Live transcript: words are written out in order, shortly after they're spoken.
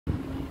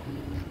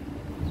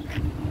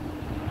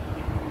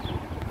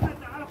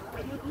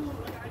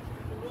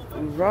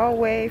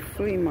Rahway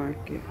Flea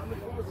Market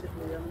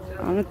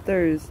on a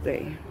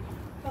Thursday.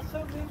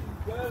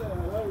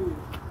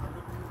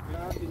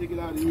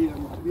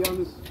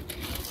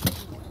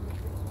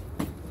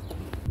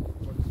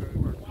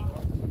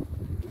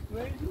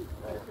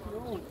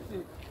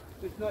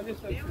 It's not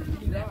just like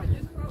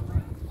 $15.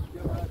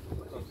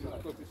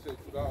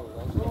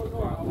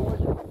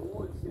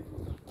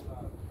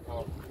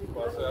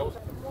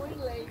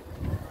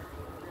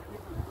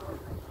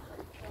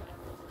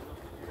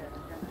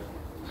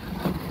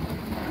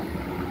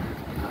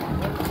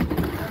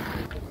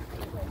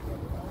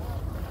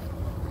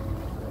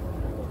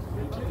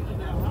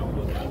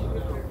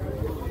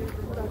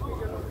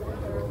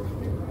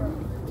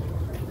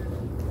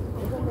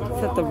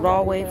 It's at the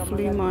Rahway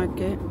Flea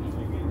Market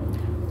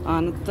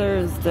on a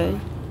Thursday.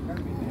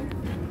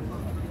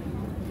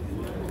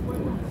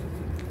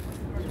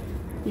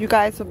 You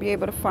guys will be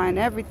able to find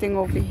everything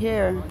over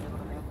here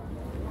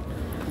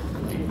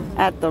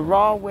at the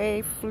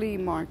Rahway Flea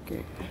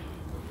Market.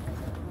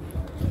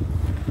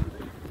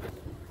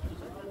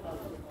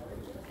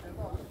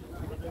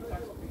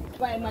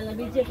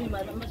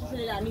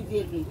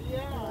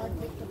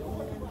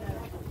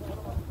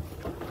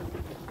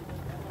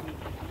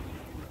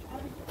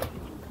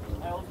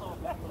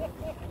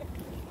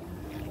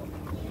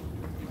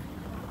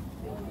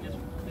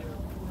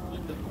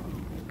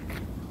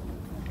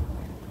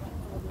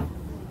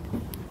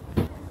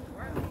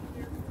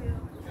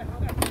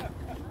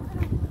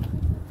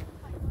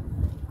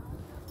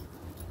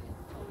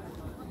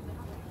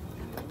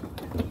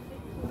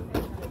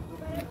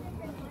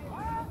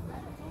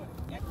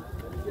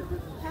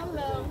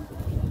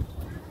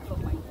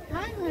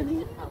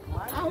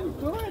 I'm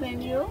good,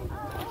 and you?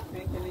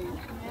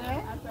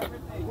 Yeah?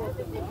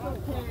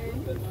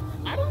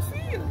 I don't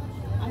see you.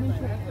 I'm in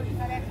trouble.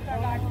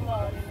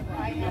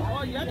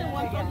 Oh, you're the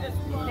one from this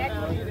school. I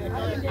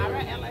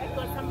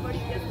thought somebody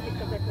just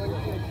picked up at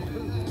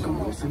 1.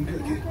 Gross and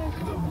Pickett,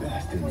 the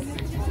best in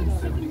 60s and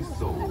 70s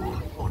soul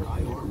on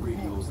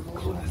iHeartRadio's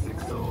Classic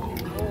Soul.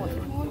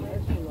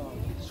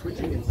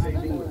 Switching and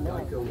saving with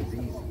Geico is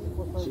easy.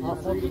 So you're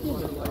free to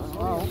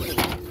run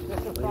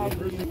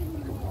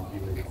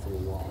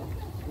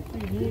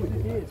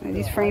And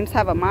these frames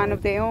have a mind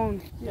of their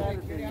own.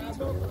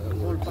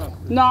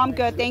 No, I'm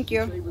good, thank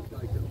you.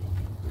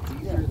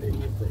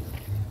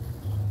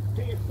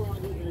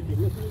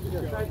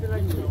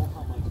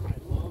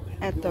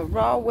 At the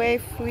Rahway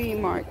Flea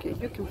Market,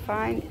 you can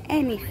find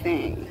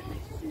anything.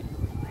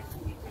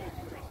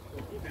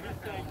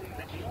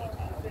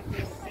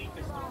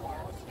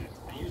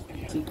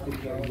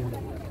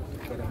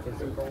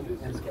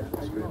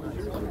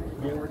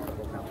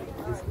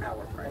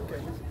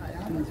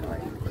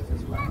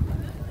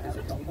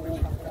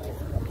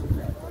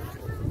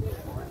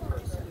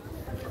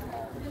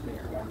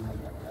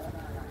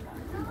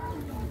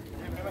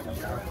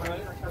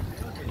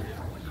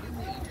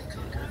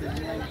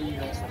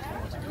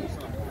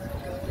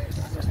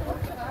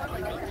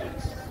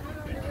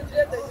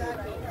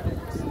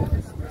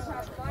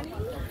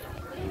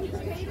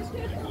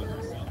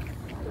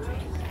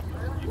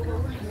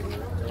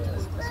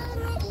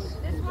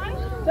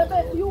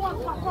 You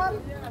want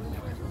popcorn?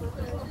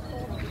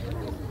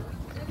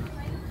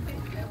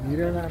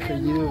 Mira el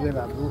apellido de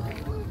la bruja.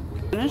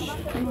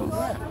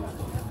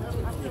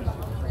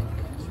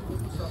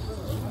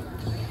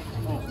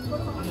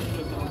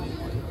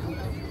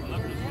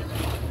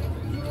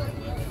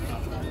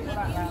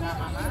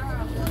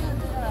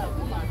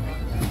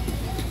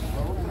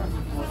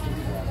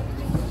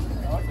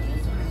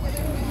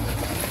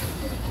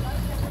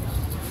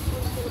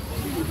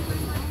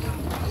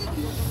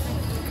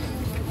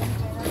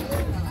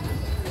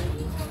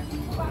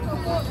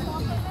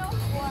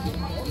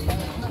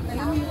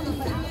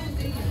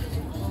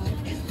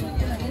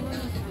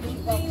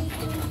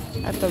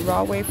 At the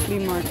Rahway Flea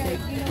Market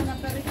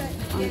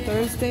on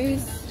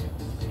Thursdays.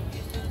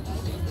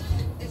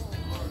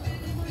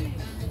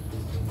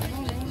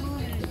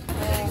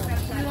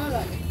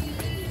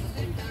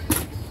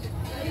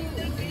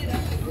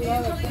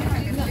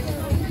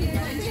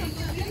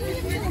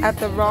 At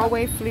the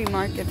Rahway Flea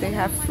Market, they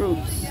have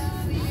fruits.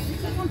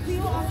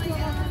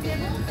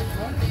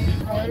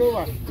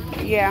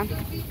 Yeah.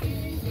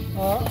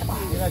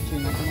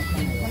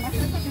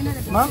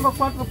 Mango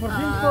 4 por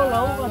 5,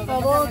 la uva está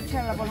 2.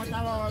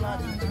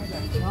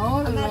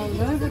 No, la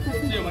verde que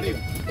sí.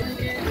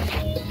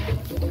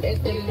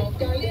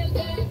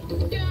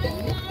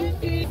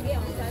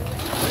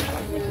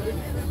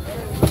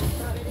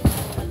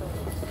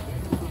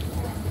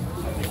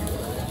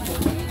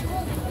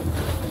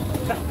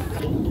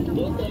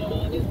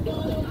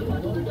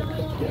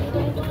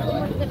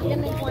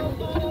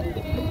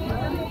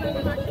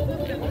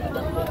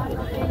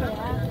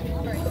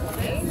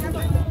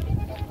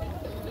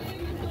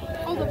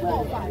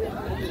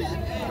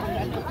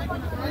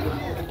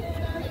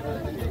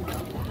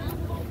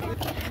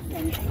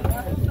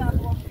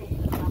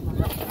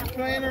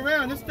 Playing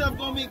around, this stuff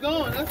gonna be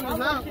going. That's what's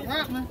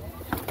happening.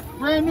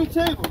 Brand new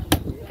table.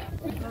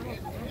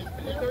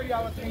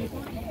 $30 piece.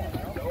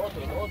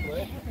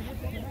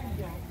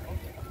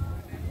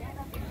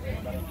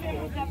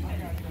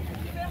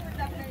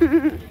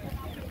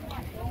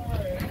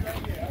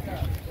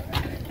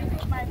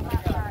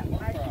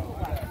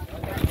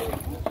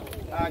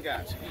 I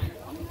got you.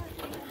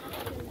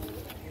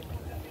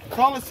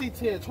 Taller seats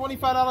here,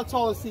 $25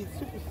 taller seats,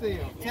 super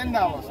sale,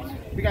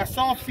 $10. We got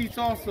soft seats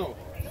also,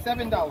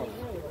 $7,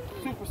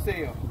 super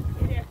sale.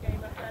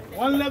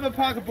 One leather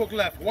pocketbook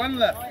left, one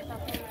left.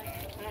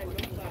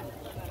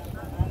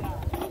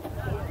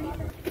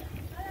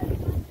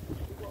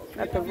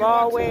 At the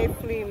Rahway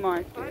Flea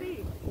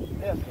Market.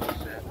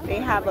 They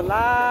have a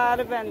lot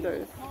of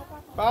vendors.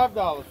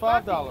 $5,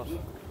 $5.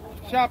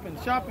 Shopping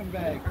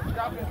bag,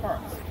 shopping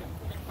carts.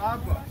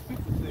 $5,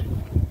 super sale.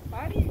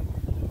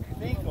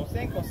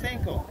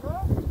 Cinco.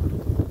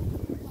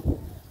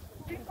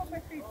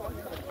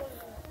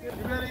 You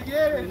better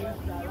get it.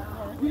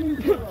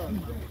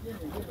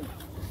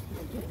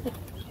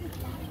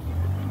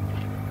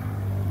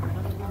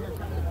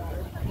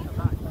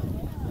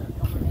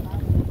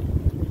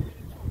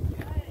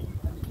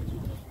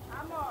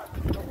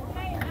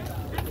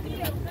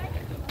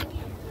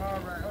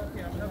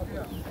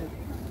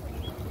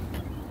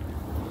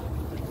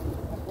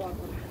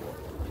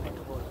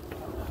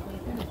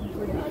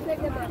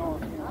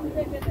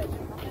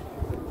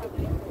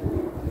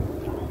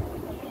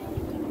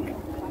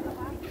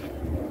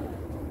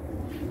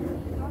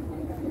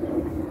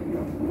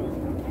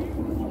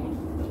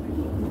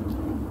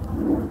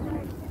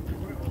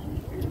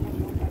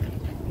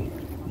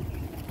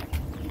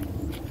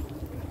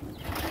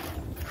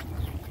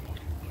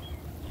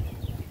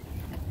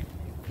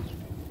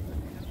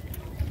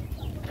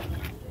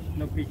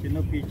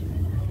 No peach.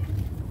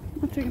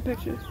 I'm taking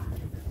pictures.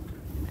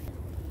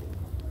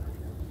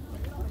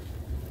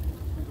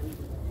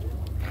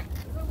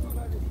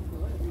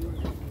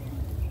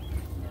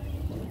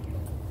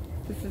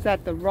 This is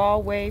at the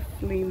Rahway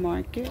Flea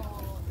Market.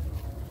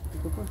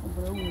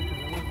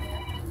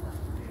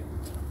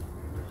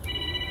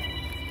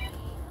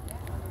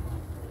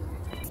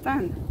 It's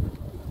done.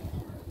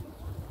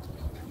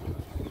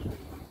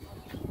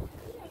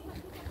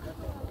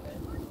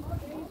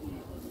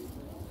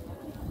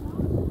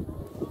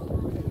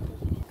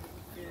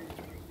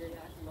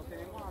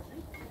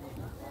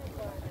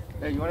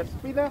 Hey, you want a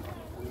speeder?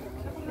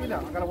 Speeder,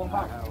 I got a one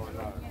back.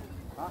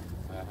 Huh?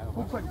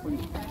 Who quick for you?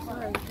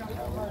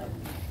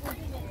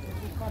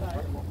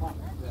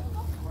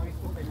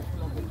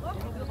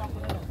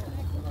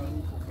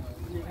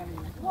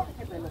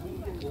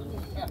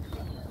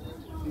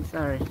 I'm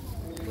sorry.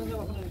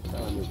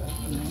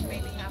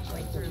 Maybe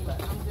halfway through, but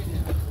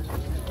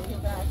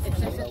it's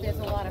just that there's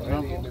a lot of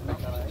people.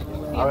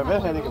 A ver,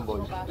 ven, Henry, boy.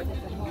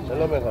 Es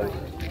lo mejor.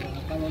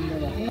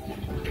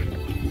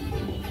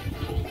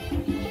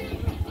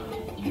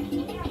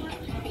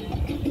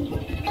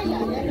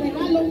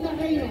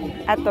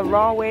 At the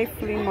Rahway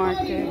Flea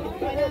Market.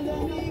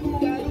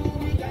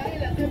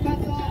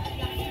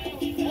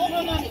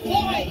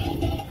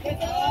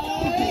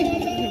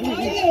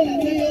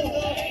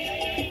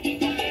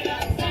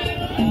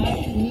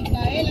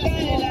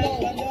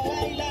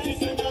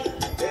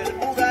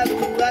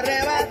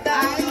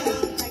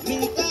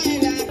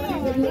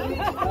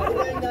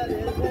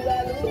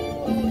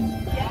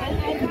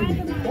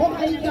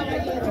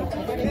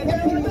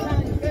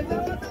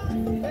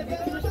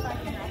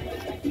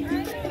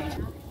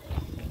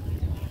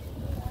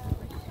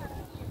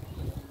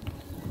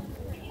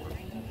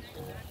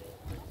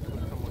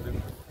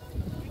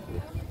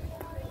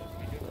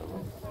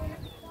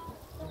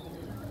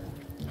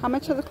 How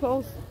much are the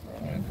clothes?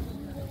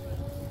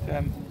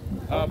 $10.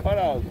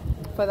 $5.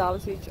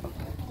 $5 each. Okay.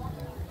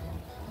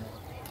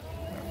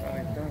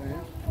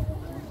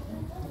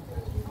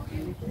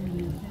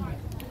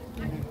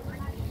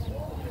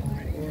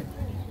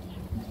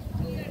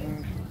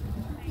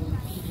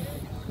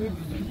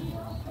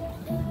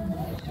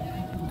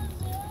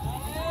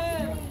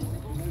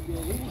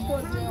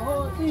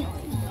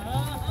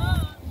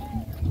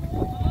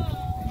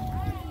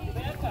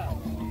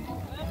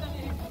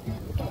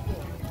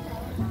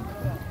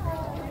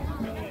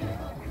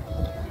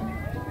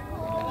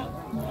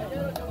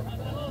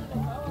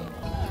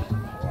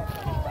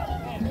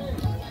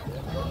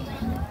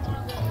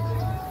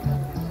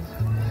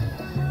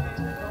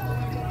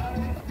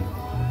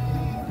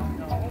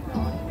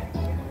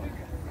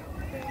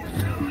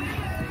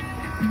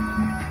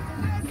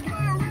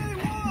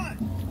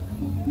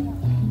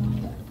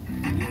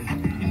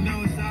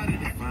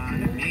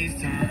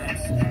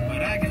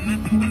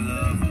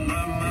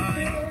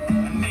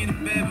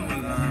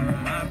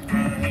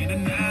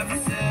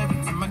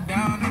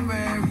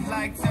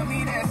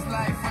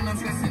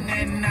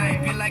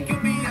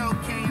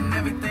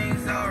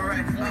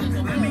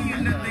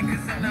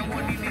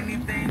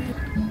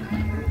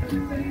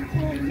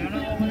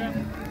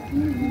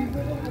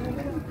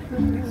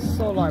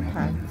 Solar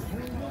packs.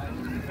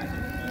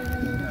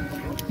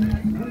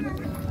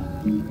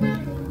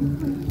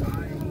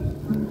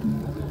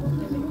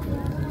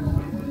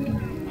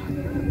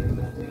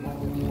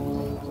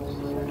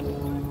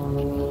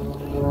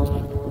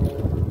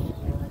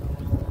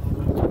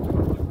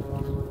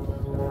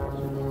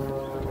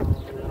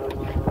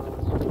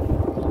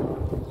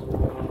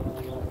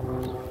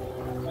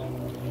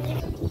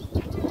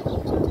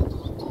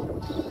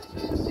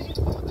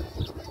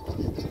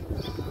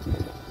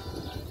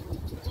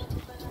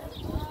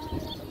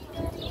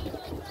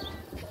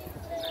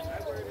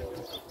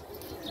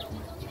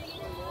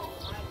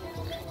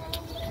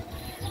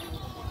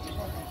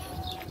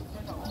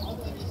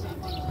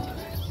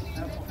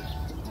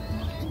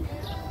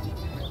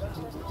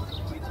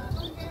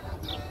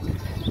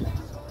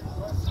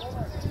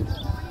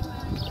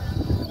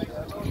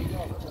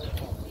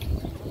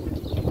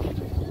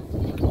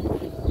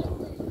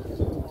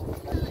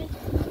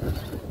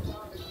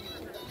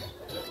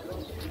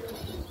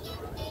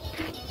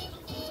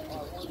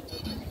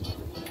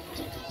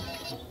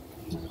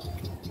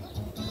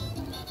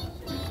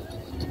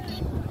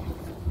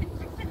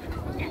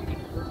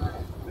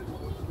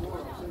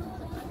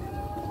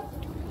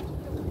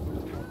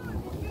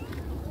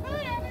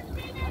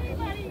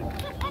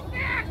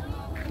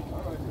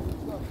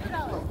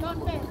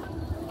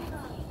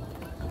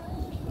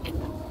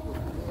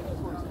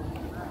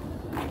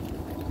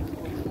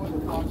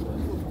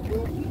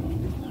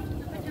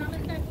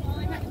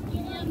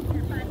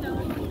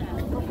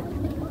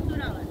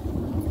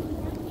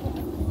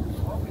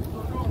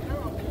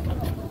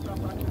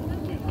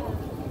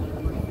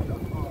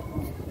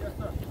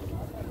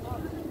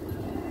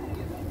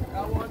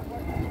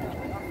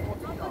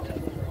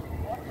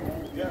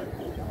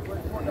 Yeah.